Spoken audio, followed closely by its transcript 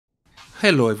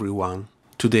Hello everyone!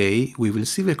 Today we will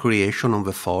see the creation of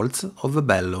the folds of the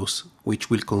bellows,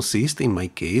 which will consist in my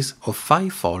case of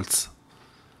 5 folds.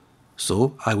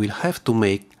 So I will have to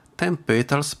make 10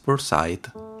 petals per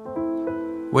side.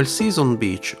 Well, seasoned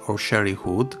beech or cherry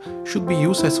wood should be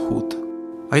used as wood.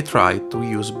 I tried to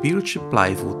use birch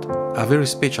plywood, a very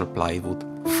special plywood,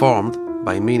 formed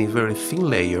by many very thin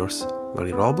layers,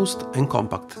 very robust and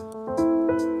compact.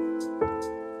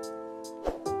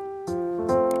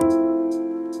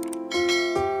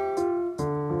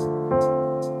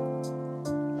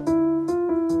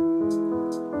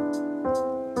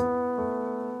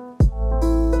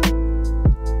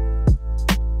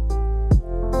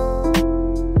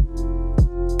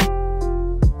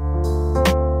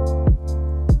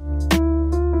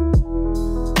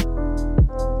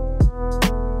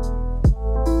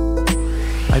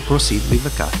 I proceed with the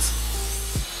cuts.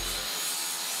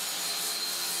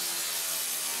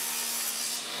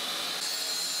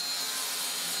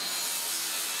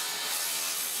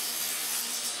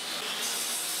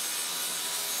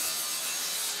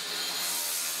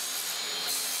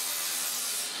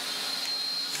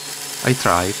 I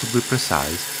try to be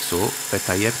precise, so that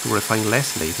I have to refine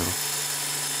less later.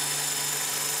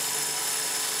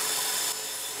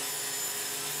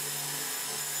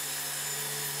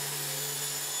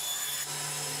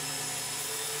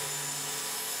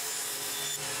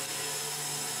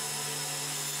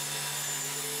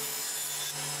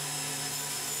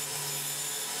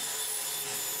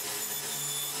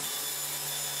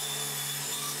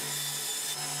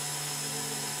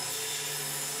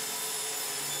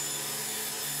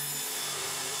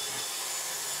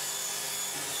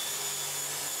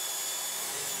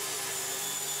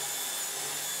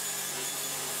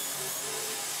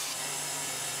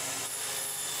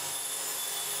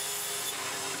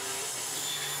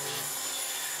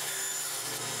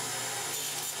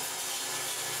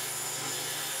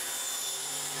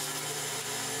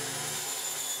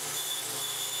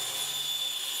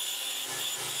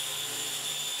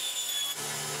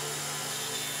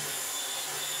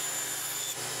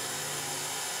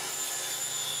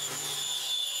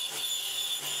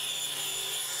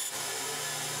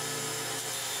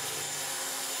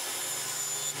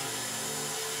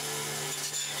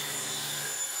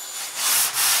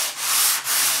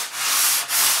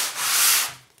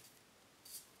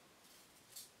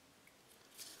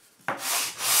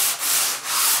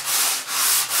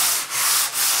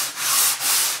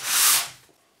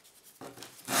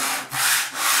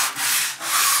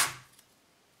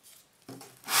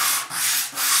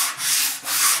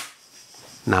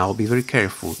 Now be very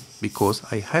careful, because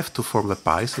I have to form the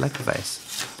piles like this,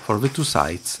 for the 2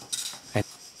 sides.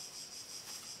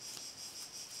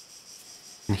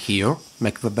 And here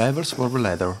make the bevels for the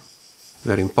leather.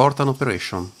 Very important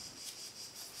operation.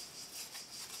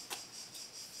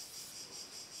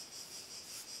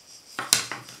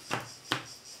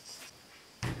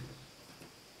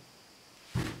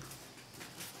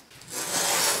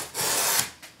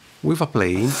 With a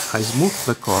plane, I smooth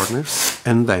the corners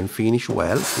and then finish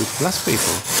well with glass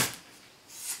paper.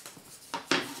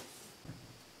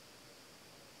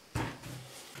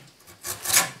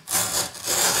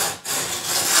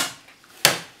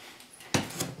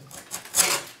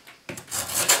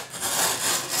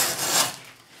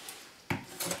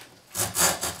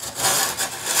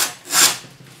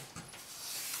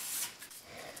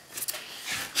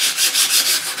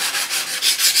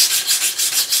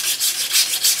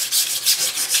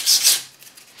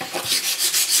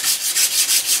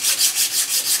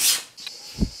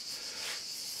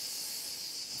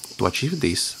 To achieve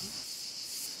this,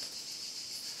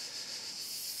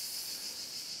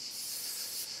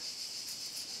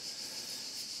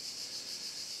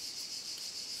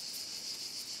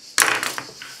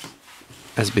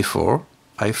 as before,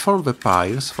 I form the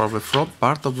piles for the front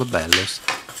part of the bellows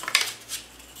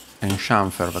and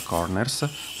chamfer the corners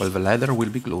while the leather will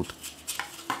be glued.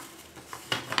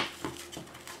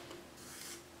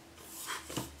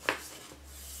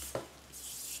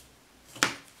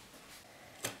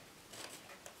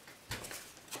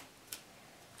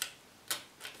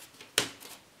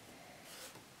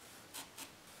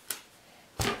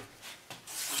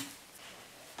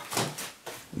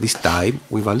 This time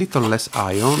with a little less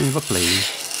iron in the plane.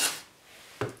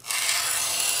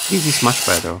 This is much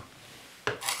better.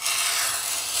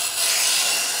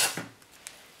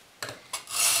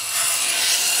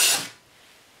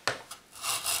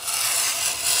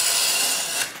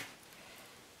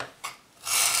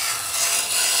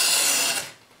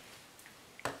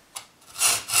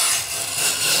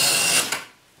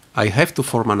 I have to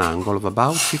form an angle of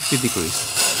about 50 degrees.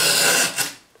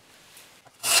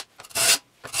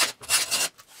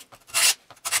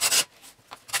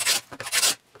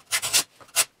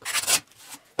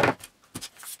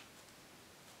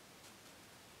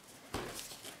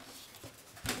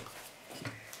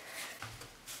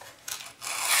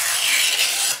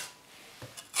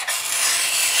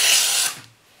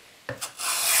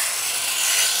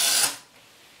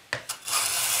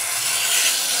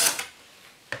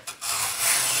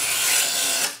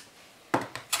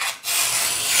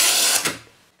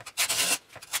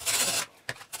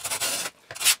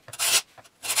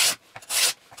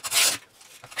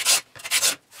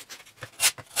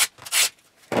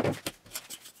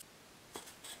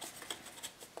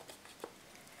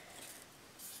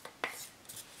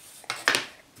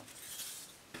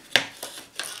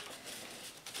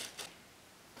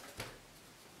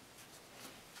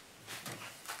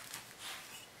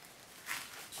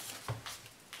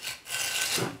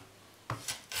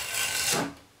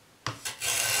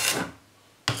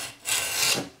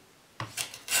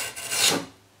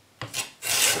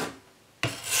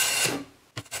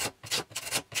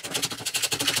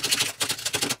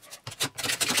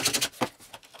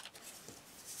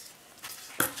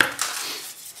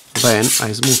 Then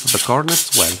I smooth the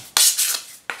corners well.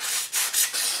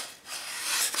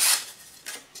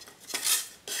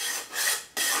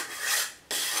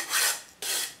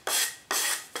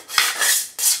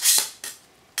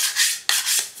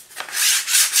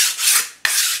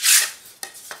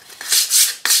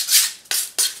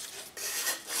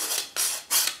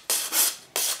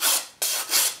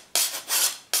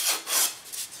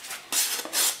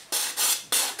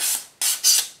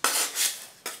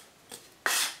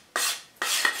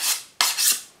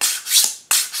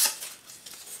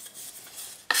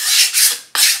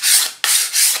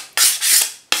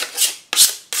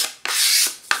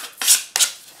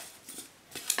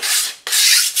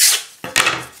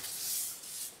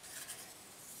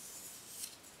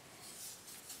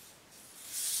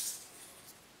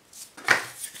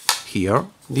 Here,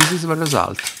 this is the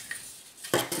result.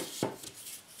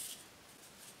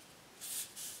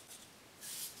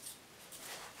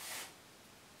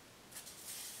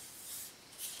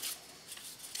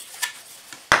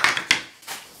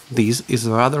 This is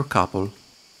the other couple.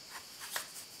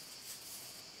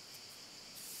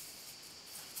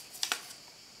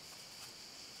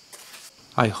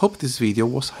 I hope this video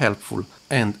was helpful,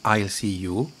 and I'll see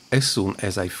you as soon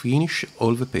as I finish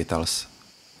all the petals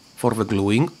for the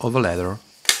gluing of the leather.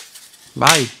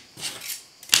 Bye!